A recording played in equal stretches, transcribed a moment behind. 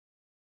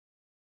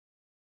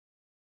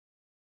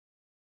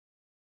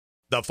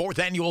The 4th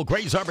Annual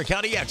Grays Harbor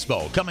County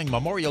Expo, coming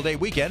Memorial Day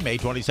weekend, May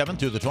 27th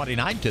through the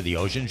 29th to the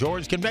Ocean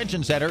Shores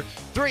Convention Center.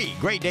 3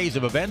 great days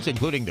of events,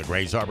 including the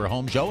Grays Harbor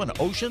Home Show and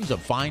Oceans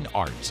of Fine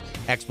Arts.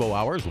 Expo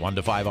hours 1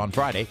 to 5 on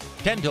Friday,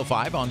 10 till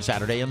 5 on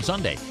Saturday and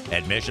Sunday.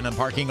 Admission and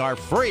parking are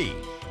free.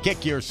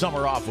 Kick your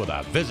summer off with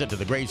a visit to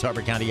the Grays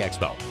Harbor County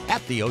Expo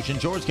at the Ocean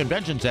Shores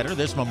Convention Center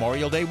this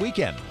Memorial Day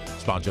weekend.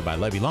 Sponsored by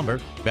Levy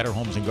Lumber, Better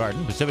Homes and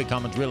Garden, Pacific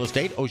Commons Real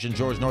Estate, Ocean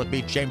Shores North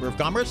Beach Chamber of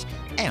Commerce,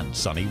 and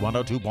Sunny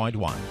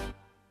 102.1.